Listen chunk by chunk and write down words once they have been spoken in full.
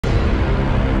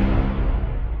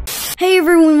Hey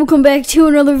everyone, welcome back to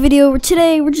another video.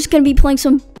 Today we're just gonna be playing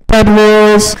some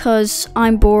Bedwars because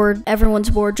I'm bored.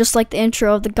 Everyone's bored, just like the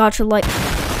intro of the Gacha Light.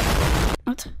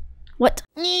 What?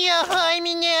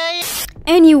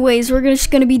 Anyways, we're just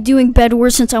gonna be doing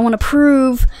Bedwars since I want to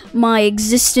prove my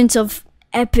existence of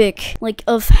epic, like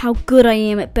of how good I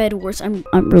am at Bedwars.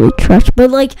 I'm really trash, but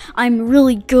like I'm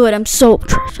really good. I'm so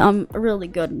trash. I'm really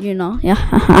good, you know.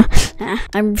 Yeah.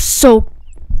 I'm so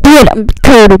good. I'm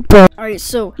good, bro. Alright,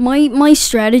 so my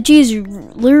strategy is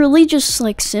literally just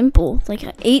like simple. Like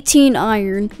 18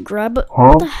 iron, grab a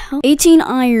what the hell? 18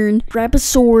 iron, grab a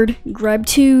sword, grab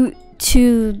two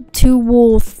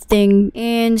wool thing,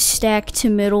 and stack to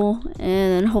middle,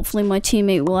 and then hopefully my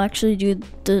teammate will actually do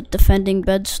the defending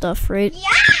bed stuff, right? Yeah!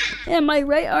 Am I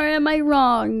right or am I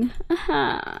wrong?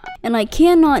 And I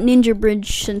cannot ninja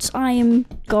bridge since I am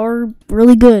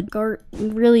really good,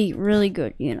 really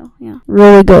good, you know, yeah,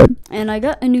 really good. And I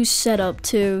got a new setup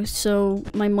too, so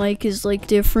my mic is like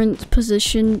different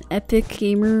position, epic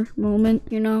gamer moment,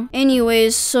 you know.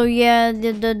 Anyways, so yeah, why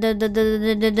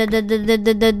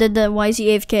is he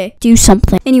AFK? Do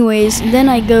something. Anyways, then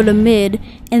I go to mid,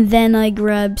 and then I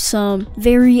grab some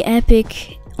very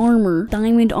epic armor,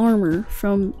 diamond armor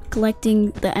from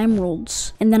collecting the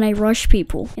emeralds, and then I rush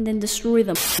people and then destroy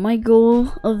them. My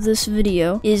goal of this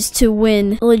video is to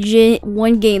win legit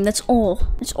one game. That's all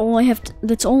I have to,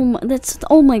 that's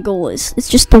all my goal is. It's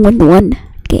just to win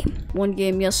one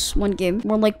game, yes, one game,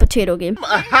 more like potato game.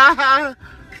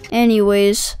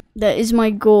 Anyways, that is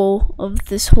my goal of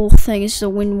this whole thing, is to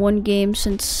win one game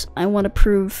since I want to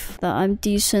prove that I'm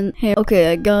decent. Hey,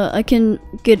 okay, I can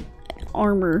get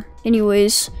armor.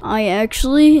 Anyways, I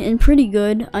actually am pretty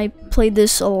good. I played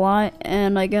this a lot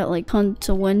and I got like tons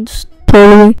of wins.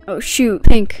 Totally. Oh shoot,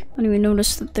 pink. I didn't even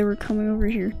notice that they were coming over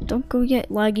here. Don't go yet,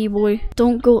 laggy boy.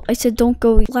 Don't go. I said don't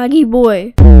go, laggy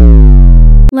boy.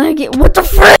 Laggy. What the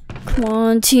frick? Come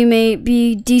on, teammate,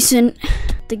 be decent.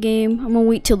 The game. I'm gonna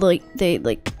wait till they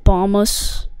bomb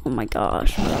us. Oh my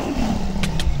gosh, bro.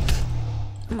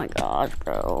 Oh my gosh,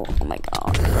 bro. Oh my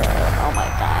gosh, bro. Oh my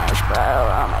gosh, bro.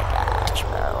 Oh my gosh,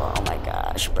 bro. Oh my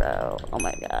gosh, bro. Oh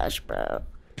my gosh, bro.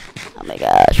 Oh my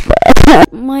gosh, bro.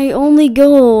 My only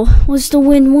goal was to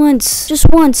win once. Just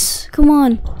once. Come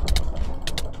on.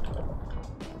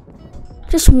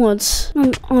 Just once.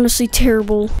 I'm honestly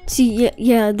terrible. See,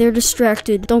 yeah, they're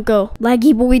distracted. Don't go.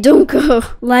 Laggy boy, don't go.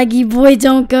 Laggy boy,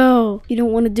 don't go. You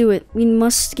don't want to do it. We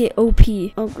must get OP.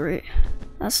 Oh, great.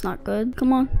 That's not good.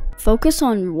 Come on. Focus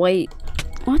on white.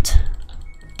 What?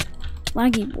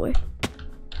 Laggy boy.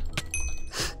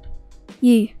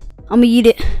 Yee. I'ma eat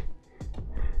it.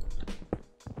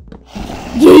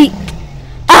 Yee.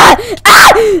 Ah!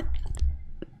 Ah!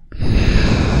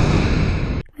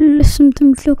 I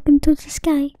sometimes look into the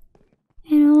sky,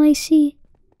 and all I see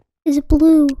is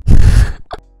blue.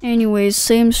 Anyways,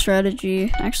 same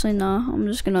strategy. Actually, nah. I'm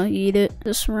just gonna eat it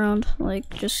this round. Like,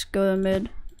 just go to mid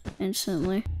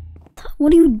instantly.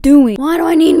 What are you doing? Why do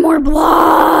I need more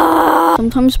blocks?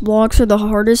 Sometimes blocks are the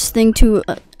hardest thing to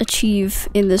achieve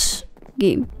in this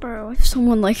game. Bro, if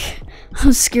someone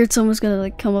I'm scared someone's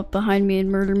gonna come up behind me and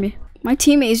murder me. My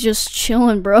teammate is just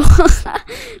chilling, bro. My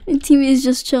teammate is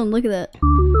just chilling. Look at that.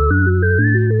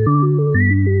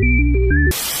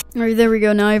 Alright, there we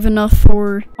go. Now I have enough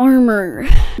for armor.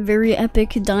 Very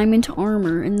epic diamond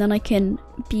armor, and then I can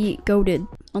be goated,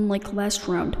 unlike last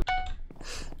round.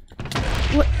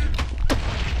 What?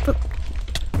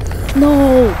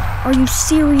 No! Are you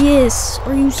serious?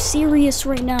 Are you serious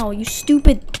right now? You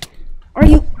stupid. Are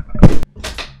you?